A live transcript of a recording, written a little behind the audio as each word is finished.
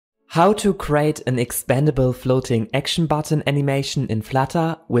How to create an expandable floating action button animation in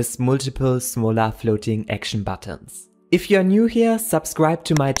Flutter with multiple smaller floating action buttons. If you're new here, subscribe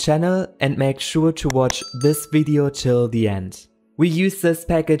to my channel and make sure to watch this video till the end. We use this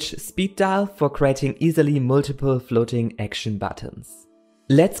package SpeedDial for creating easily multiple floating action buttons.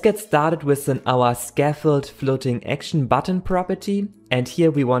 Let's get started with our scaffold floating action button property, and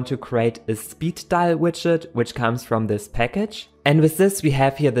here we want to create a SpeedDial widget which comes from this package. And with this we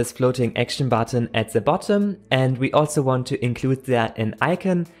have here this floating action button at the bottom, and we also want to include there an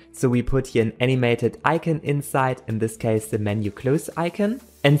icon, so we put here an animated icon inside, in this case the menu close icon.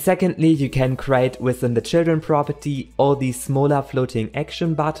 And secondly, you can create within the children property all these smaller floating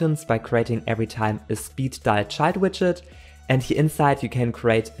action buttons by creating every time a SpeedDial child widget. And here inside you can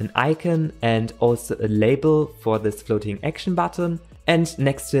create an icon and also a label for this floating action button. And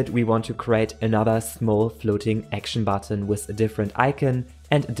next to it we want to create another small floating action button with a different icon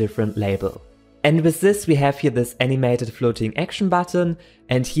and a different label. And with this we have here this animated floating action button,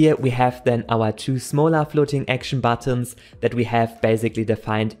 and here we have then our two smaller floating action buttons that we have basically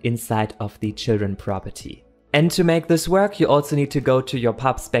defined inside of the children property. And to make this work, you also need to go to your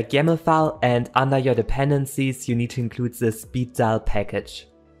pub/spec YAML file, and under your dependencies you need to include this SpeedDial package.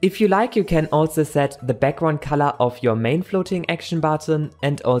 If you like, you can also set the background color of your main floating action button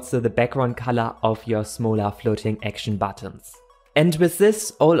and also the background color of your smaller floating action buttons. And with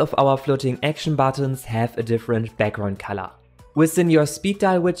this, all of our floating action buttons have a different background color. Within your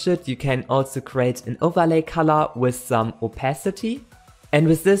SpeedDial widget, you can also create an overlay color with some opacity. And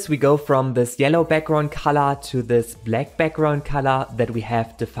with this we go from this yellow background color to this black background color that we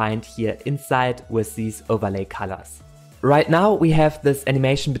have defined here inside with these overlay colors. Right now we have this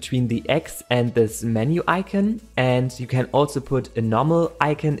animation between the X and this menu icon, and you can also put a normal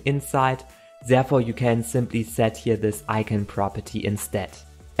icon inside, therefore you can simply set here this icon property instead.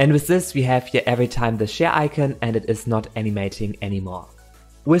 And with this we have here every time the share icon, and it is not animating anymore.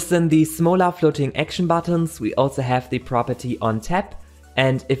 Within the smaller floating action buttons we also have the property OnTap.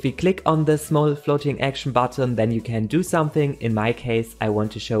 And if we click on the small floating action button, then you can do something. In my case, I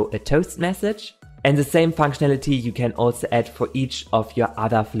want to show a toast message. And the same functionality you can also add for each of your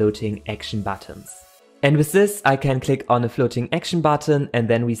other floating action buttons. And with this, I can click on a floating action button, and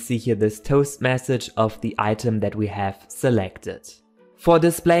then we see here this toast message of the item that we have selected. For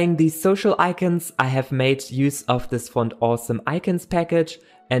displaying these social icons, I have made use of this Font Awesome Icons package.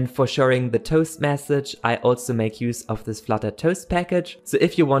 And for showing the toast message, I also make use of this Flutter toast package. So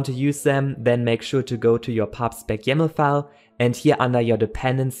if you want to use them, then make sure to go to your pub/spec YAML file, and here under your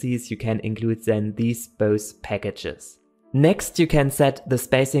dependencies you can include then these both packages. Next, you can set the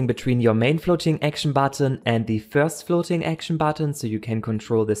spacing between your main floating action button and the first floating action button, so you can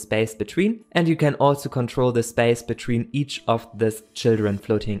control the space between, and you can also control the space between each of these children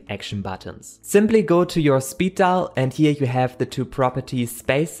floating action buttons. Simply go to your SpeedDial, and here you have the two properties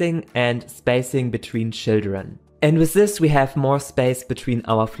spacing and spacing between children. And with this we have more space between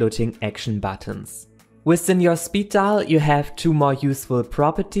our floating action buttons. Within your SpeedDial you have two more useful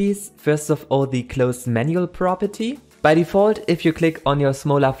properties. First of all, the close manual property. By default, if you click on your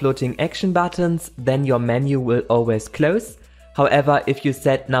smaller floating action buttons, then your menu will always close. However, if you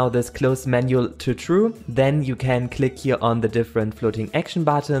set now this close manual to true, then you can click here on the different floating action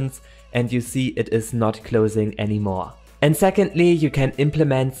buttons and you see it is not closing anymore. And secondly, you can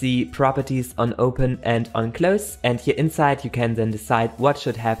implement the properties on open and on close, and here inside you can then decide what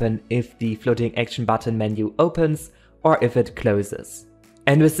should happen if the floating action button menu opens or if it closes.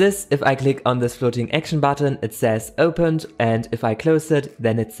 And with this, if I click on this floating action button, it says opened, and if I close it,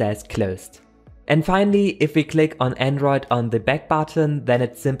 then it says closed. And finally, if we click on Android on the back button, then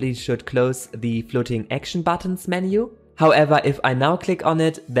it simply should close the floating action buttons menu. However, if I now click on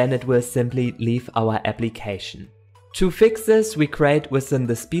it, then it will simply leave our application. To fix this, we create within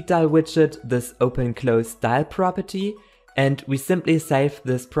the SpeedDial widget this open close dial property. And we simply save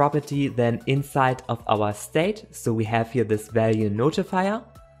this property then inside of our state, so we have here this value notifier.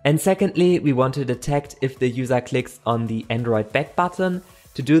 And secondly, we want to detect if the user clicks on the Android back button.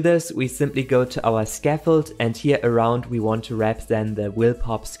 To do this, we simply go to our scaffold, and here around we want to wrap then the will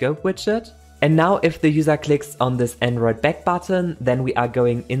pop scope widget. And now if the user clicks on this Android back button, then we are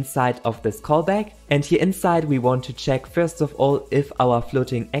going inside of this callback. And here inside we want to check first of all if our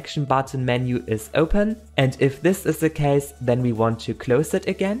floating action button menu is open. And if this is the case, then we want to close it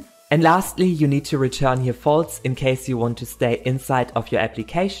again. And lastly, you need to return here false in case you want to stay inside of your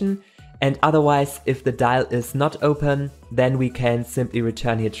application. And otherwise, if the dial is not open, then we can simply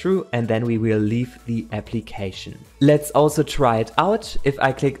return here true, and then we will leave the application. Let's also try it out. If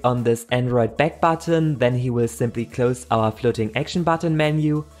I click on this Android back button, then he will simply close our floating action button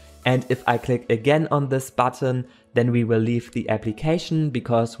menu. And if I click again on this button, then we will leave the application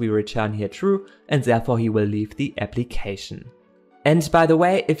because we return here true, and therefore he will leave the application. And by the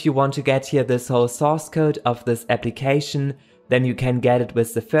way, if you want to get here this whole source code of this application, then you can get it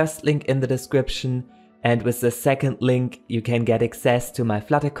with the first link in the description, and with the second link you can get access to my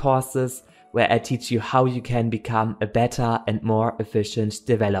Flutter courses, where I teach you how you can become a better and more efficient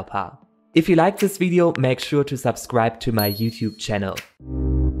developer. If you like this video, make sure to subscribe to my YouTube channel.